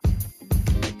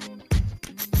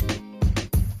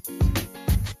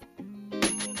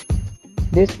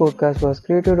This podcast was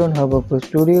created on Hubhopper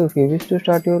Studio. If you wish to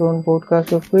start your own podcast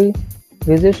for free,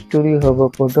 visit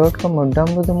studiohubhopper.com or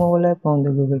download the mobile app on the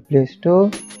Google Play Store.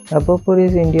 Hubhopper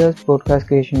is India's podcast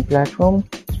creation platform.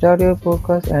 Start your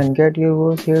podcast and get your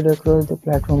voice heard across the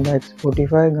platform like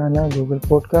Spotify, Gaana, Google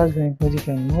Podcasts, Wynk Music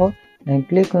and more. And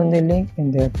click on the link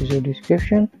in the episode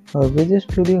description or visit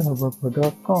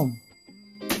studiohubhopper.com.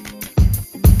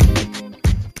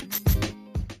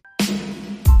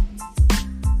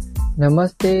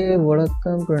 Namaste,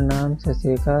 Vadakkam, Pranam, Sat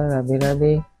Sri Akal, Radhe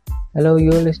Radhe. Hello,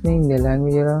 you're listening The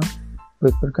Language Era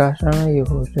with Prakash Rana, your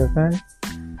host and friend.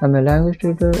 I'm a language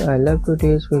tutor. I love to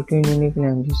teach 15 unique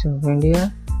languages of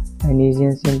India in an easy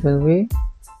and simple way.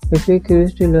 If you're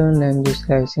curious to learn languages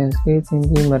like Sanskrit,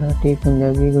 Hindi, Marathi,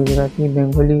 Punjabi, Gujarati,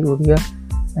 Bengali, Odia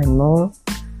and more,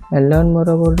 and learn more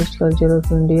about the culture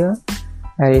of India,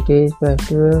 heritage,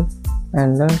 festival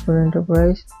and learn for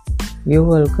enterprise, you're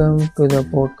welcome to the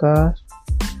podcast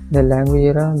The Language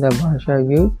Era, the Bhasha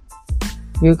Youth.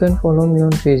 You can follow me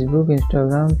on Facebook,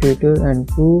 Instagram, Twitter and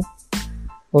Coop.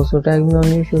 Also tag me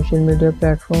on your social media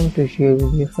platform to share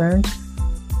with your friends.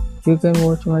 You can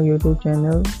watch my YouTube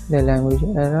channel The Language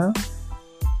Era.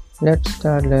 Let's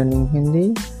start learning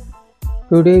Hindi.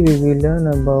 Today we will learn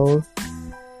about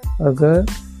agar,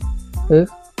 if.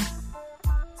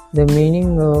 The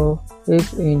meaning of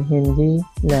if in Hindi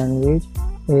language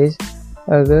is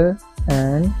अगर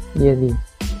and यदि.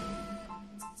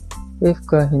 If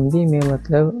का हिंदी में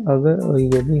मतलब अगर और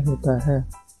यदि होता है.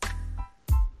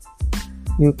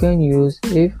 यू कैन यूज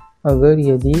इफ, अगर,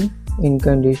 यदि in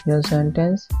conditional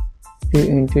sentence to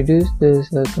introduce the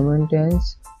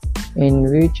circumstance in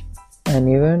which an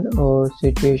event or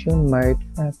situation might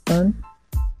happen,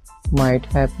 might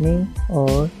happening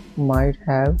or might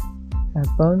have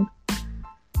happened.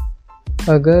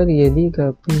 अगर यदि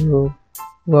का प्रयोग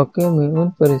वाकई में उन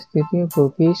परिस्थितियों को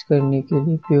पेश करने के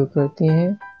लिए प्रयोग करते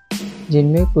हैं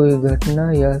जिनमें कोई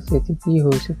घटना या स्थिति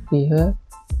हो सकती है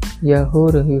या हो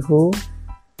रही हो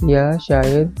या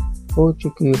शायद हो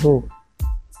चुकी हो.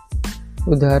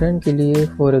 उदाहरण के लिए,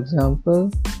 फॉर एग्जाम्पल,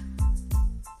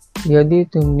 यदि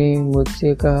तुमने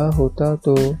मुझसे कहा होता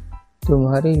तो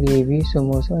तुम्हारे लिए भी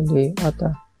समोसा ले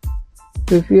आता.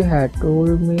 If you had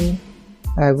told me,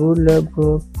 I would love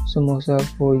brought samosa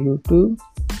for you too.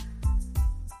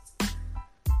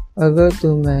 अगर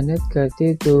तुम मेहनत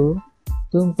करते तो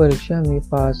तुम परीक्षा में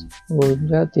पास हो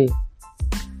जाते.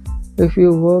 If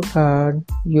you work hard,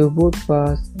 you would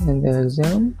pass in the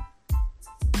exam.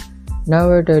 Now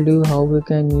I tell you how we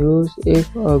can use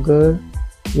if, अगर,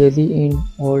 यदि in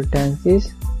all tenses.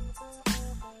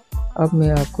 अब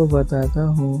मैं आपको बताता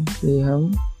हूँ कि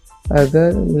हम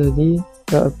अगर यदि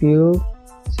का उपयोग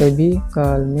सभी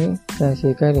काल में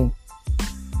कैसे करें.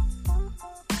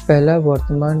 पहला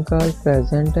वर्तमान काल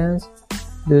प्रेजेंट टेंस,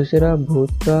 दूसरा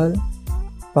भूतकाल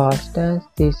पास्ट टेंस,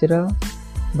 तीसरा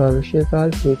भविष्य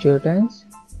काल future tense.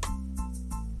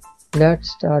 Let's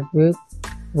start with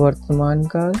वर्तमान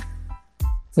काल.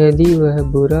 यदि वह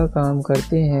बुरा काम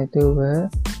करते हैं तो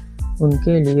वह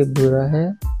उनके लिए बुरा है.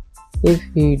 If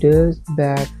he does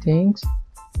bad things,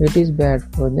 it is bad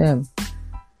for them.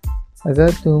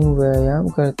 अगर तुम व्यायाम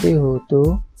करते हो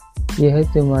तो यह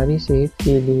तुम्हारी सेहत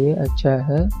के लिए अच्छा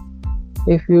है.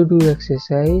 If you do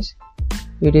exercise,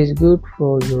 it is good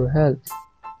for your health.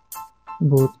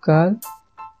 भूतकाल,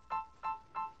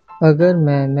 अगर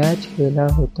मैं मैच खेला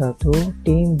होता तो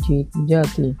टीम जीत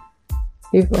जाती.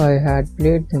 If I had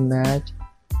played the match,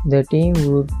 the team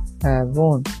would have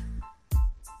won.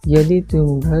 यदि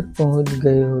तुम घर पहुंच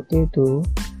गए होते तो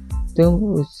तुम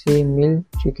उससे मिल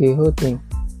चुके होते.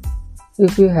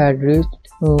 If you had reached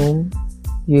home,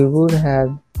 you would have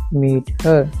met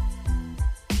her.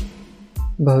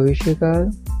 भविष्यकाल,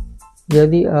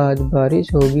 यदि आज बारिश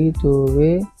होगी तो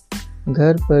वे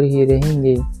घर पर ही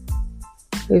रहेंगे.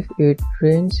 If it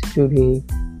rains today,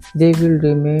 they will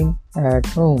remain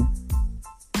at home.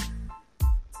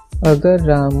 अगर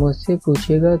राम मुझसे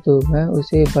पूछेगा तो मैं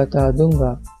उसे बता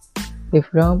दूंगा.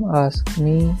 If Ram asks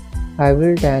me, I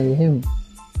will tell him.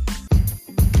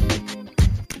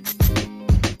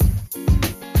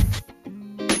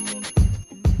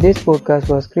 This podcast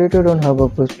was created on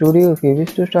Hubhopper Studio. If you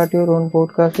wish to start your own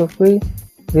podcast for free,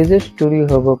 visit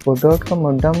studiohubhopper.com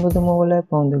or download the mobile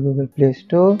app on the Google Play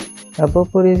Store.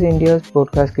 Hubhopper is India's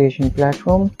podcast creation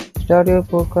platform. Start your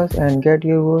podcast and get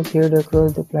your voice heard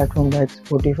across the platform like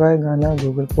Spotify, Gaana,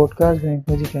 Google Podcasts, Wynk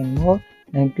Music and more.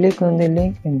 And click on the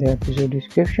link in the episode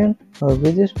description or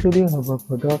visit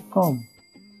studiohubhopper.com.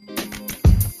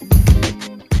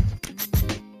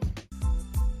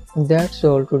 That's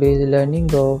all today's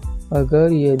learning of agar,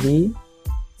 yadi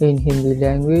in Hindi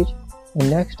language. In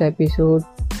next episode,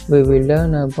 we will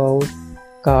learn about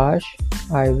Kash,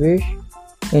 I Wish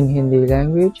in Hindi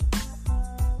language.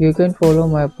 You can follow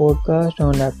my podcast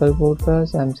on Apple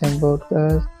Podcasts, Samsung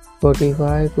Podcasts,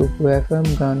 Spotify, Kuku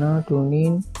FM, Ghana,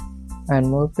 TuneIn, and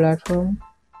more platforms.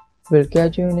 We'll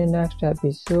catch you in the next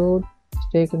episode.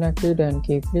 Stay connected and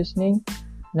keep listening.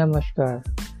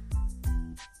 Namaskar.